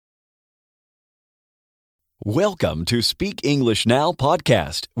Welcome to Speak English Now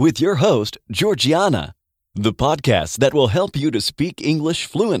podcast with your host, Georgiana, the podcast that will help you to speak English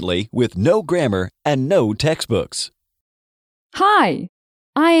fluently with no grammar and no textbooks. Hi,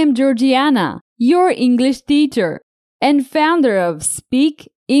 I am Georgiana, your English teacher and founder of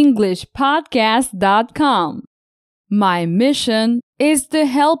SpeakEnglishPodcast.com. My mission is to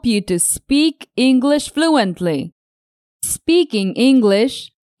help you to speak English fluently. Speaking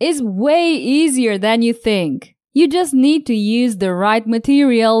English is way easier than you think. You just need to use the right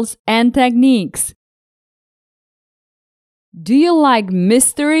materials and techniques. Do you like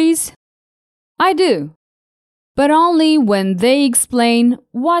mysteries? I do, but only when they explain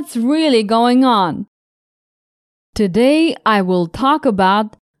what's really going on. Today I will talk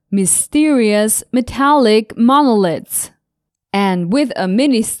about mysterious metallic monoliths. And with a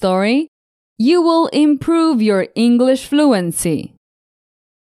mini story, you will improve your English fluency.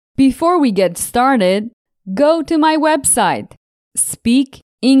 Before we get started, go to my website,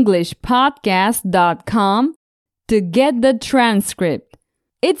 SpeakEnglishPodcast.com, to get the transcript.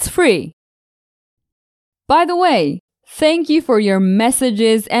 It's free. By the way, thank you for your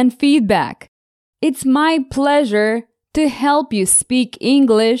messages and feedback. It's my pleasure to help you speak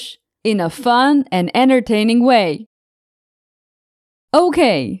English in a fun and entertaining way.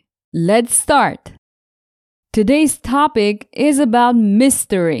 Okay, let's start. Today's topic is about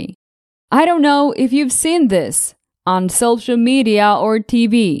mystery. I don't know if you've seen this on social media or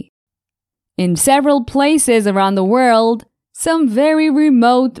TV. In several places around the world, some very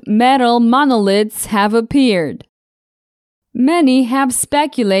remote metal monoliths have appeared. Many have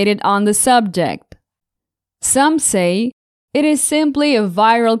speculated on the subject. Some say it is simply a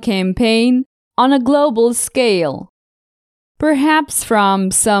viral campaign on a global scale, perhaps from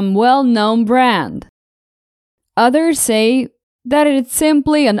some well-known brand. Others say that it's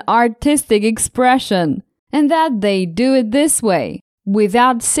simply an artistic expression and that they do it this way,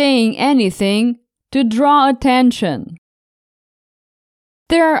 without saying anything, to draw attention.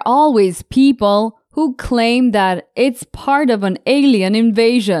 There are always people who claim that it's part of an alien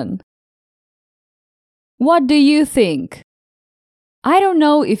invasion. What do you think? I don't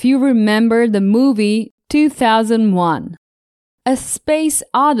know if you remember the movie 2001, A Space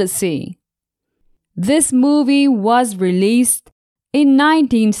Odyssey. This movie was released in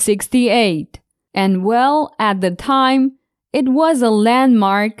 1968, and at the time, it was a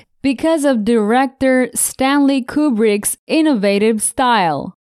landmark because of director Stanley Kubrick's innovative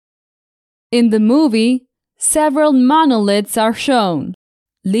style. In the movie, several monoliths are shown,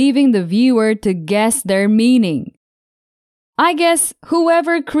 leaving the viewer to guess their meaning. I guess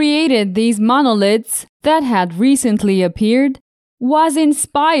whoever created these monoliths that had recently appeared was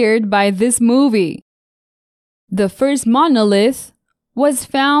inspired by this movie. The first monolith was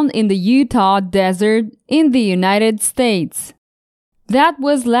found in the Utah desert in the United States. That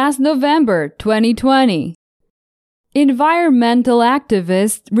was last November 2020. Environmental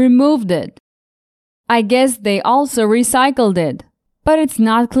activists removed it. I guess they also recycled it, but it's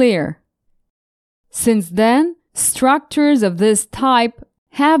not clear. Since then, structures of this type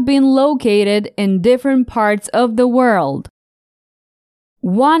have been located in different parts of the world.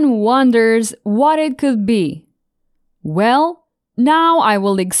 One wonders what it could be. Well, now I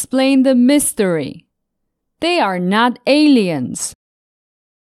will explain the mystery. They are not aliens.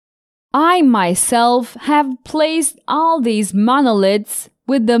 I myself have placed all these monoliths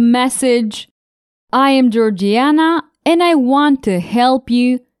with the message, I am Georgiana and I want to help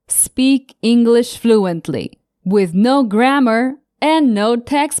you speak English fluently, with no grammar and no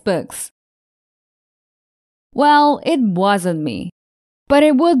textbooks. Well, it wasn't me, but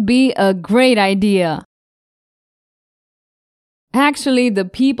it would be a great idea. Actually, the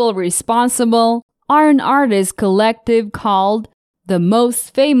people responsible are an artist collective called The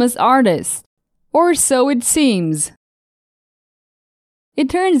Most Famous Artists, or so it seems. It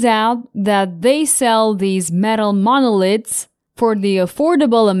turns out that they sell these metal monoliths for the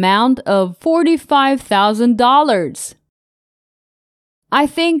affordable amount of $45,000. I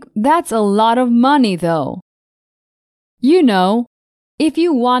think that's a lot of money though. You know, if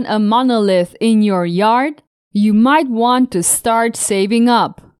you want a monolith in your yard, you might want to start saving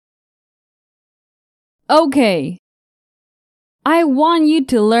up. Okay. I want you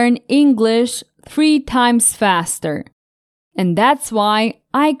to learn English 3 times faster. And that's why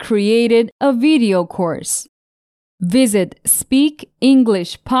I created a video course. Visit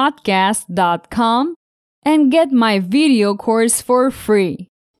SpeakEnglishPodcast.com and get my video course for free.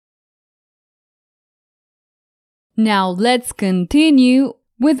 Now let's continue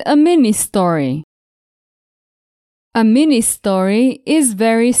with a mini story. A mini story is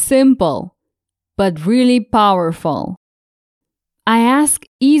very simple. but really powerful. I ask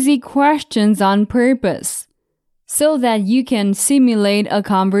easy questions on purpose so that you can simulate a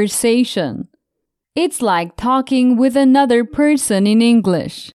conversation. It's like talking with another person in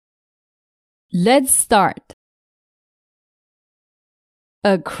English. Let's start.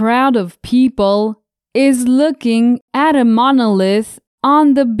 A crowd of people is looking at a monolith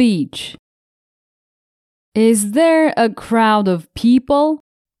on the beach. Is there a crowd of people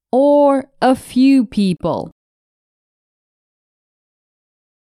or a few people?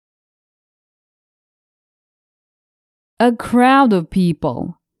 A crowd of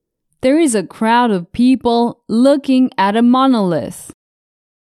people. There is a crowd of people looking at a monolith.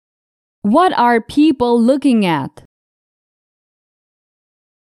 What are people looking at?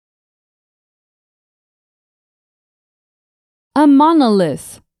 A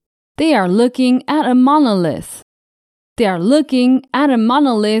monolith. They are looking at a monolith. They are looking at a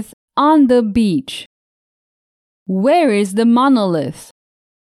monolith on the beach. Where is the monolith?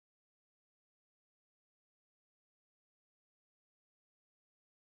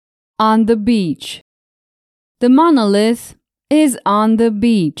 On the beach. The monolith is on the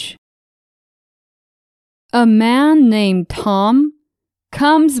beach. A man named Tom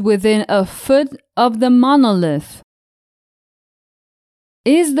comes within a foot of the monolith.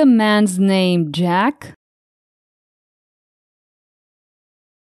 Is the man's name Jack?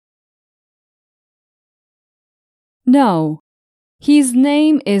 No, his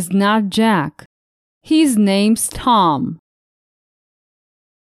name is not Jack. His name's Tom.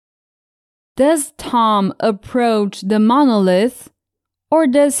 Does Tom approach the monolith or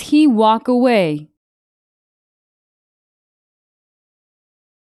does he walk away?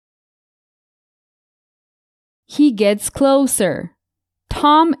 He gets closer.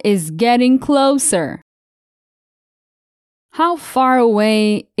 Tom is getting closer. How far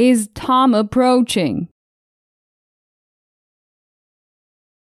away is Tom approaching?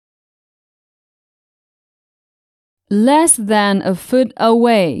 Less than a foot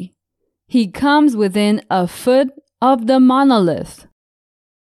away. He comes within a foot of the monolith.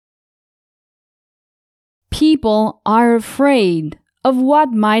 People are afraid of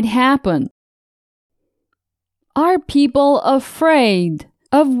what might happen. Are people afraid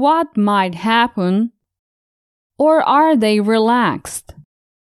of what might happen, or are they relaxed?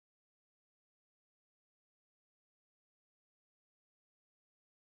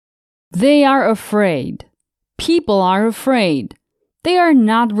 They are afraid. People are afraid. They are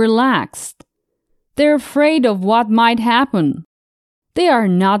not relaxed. They're afraid of what might happen. They are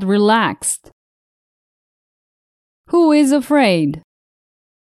not relaxed. Who is afraid?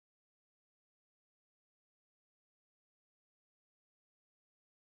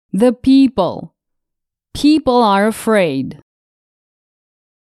 The people. People are afraid.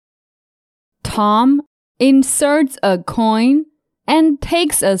 Tom inserts a coin and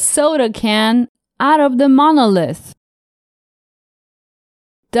takes a soda can out of the monolith.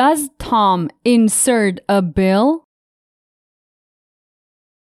 Does Tom insert a bill?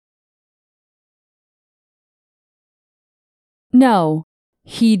 No,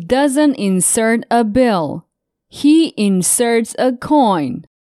 he doesn't insert a bill. He inserts a coin.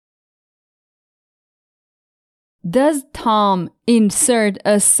 Does Tom insert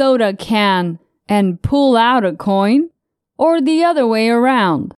a soda can and pull out a coin, or the other way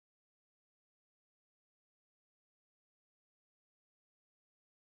around?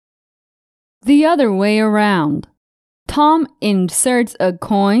 The other way around. Tom inserts a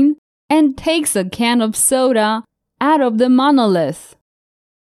coin and takes a can of soda out of the monolith.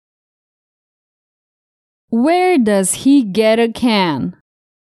 Where does he get a can?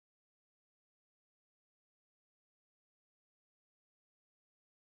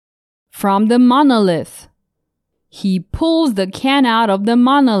 From the monolith. He pulls the can out of the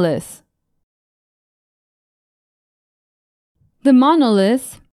monolith. The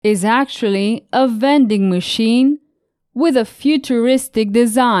monolith is actually a vending machine with a futuristic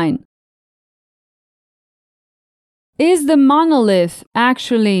design. Is the monolith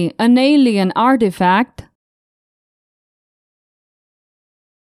actually an alien artifact?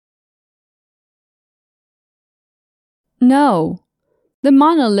 No, the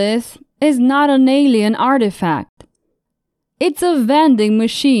monolith is not an alien artifact. It's a vending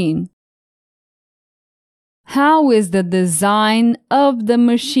machine. How is the design of the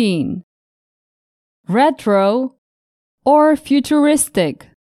machine? Retro or futuristic?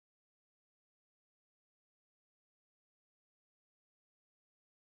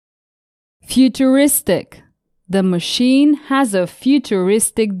 Futuristic. The machine has a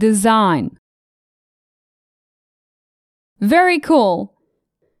futuristic design. Very cool.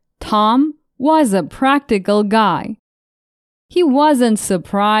 Tom was a practical guy. He wasn't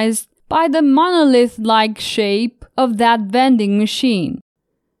surprised by the monolith-like shape of that vending machine.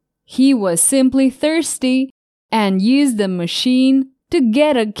 He was simply thirsty and used the machine to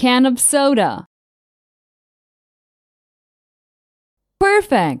get a can of soda.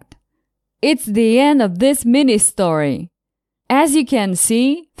 Perfect! It's the end of this mini-story. As you can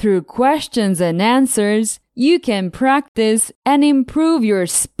see, through questions and answers, you can practice and improve your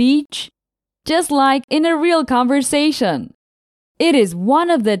speech, just like in a real conversation. It is one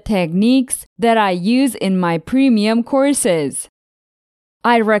of the techniques that I use in my premium courses.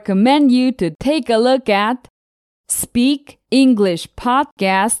 I recommend you to take a look at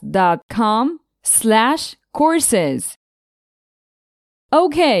speakenglishpodcast.com/courses.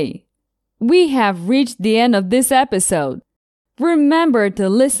 Okay, we have reached the end of this episode. Remember to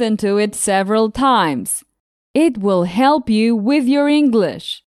listen to it several times. It will help you with your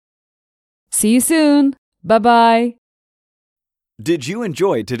English. See you soon. Bye-bye. Did you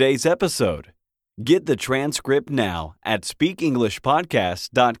enjoy today's episode? Get the transcript now at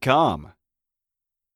speakenglishpodcast.com.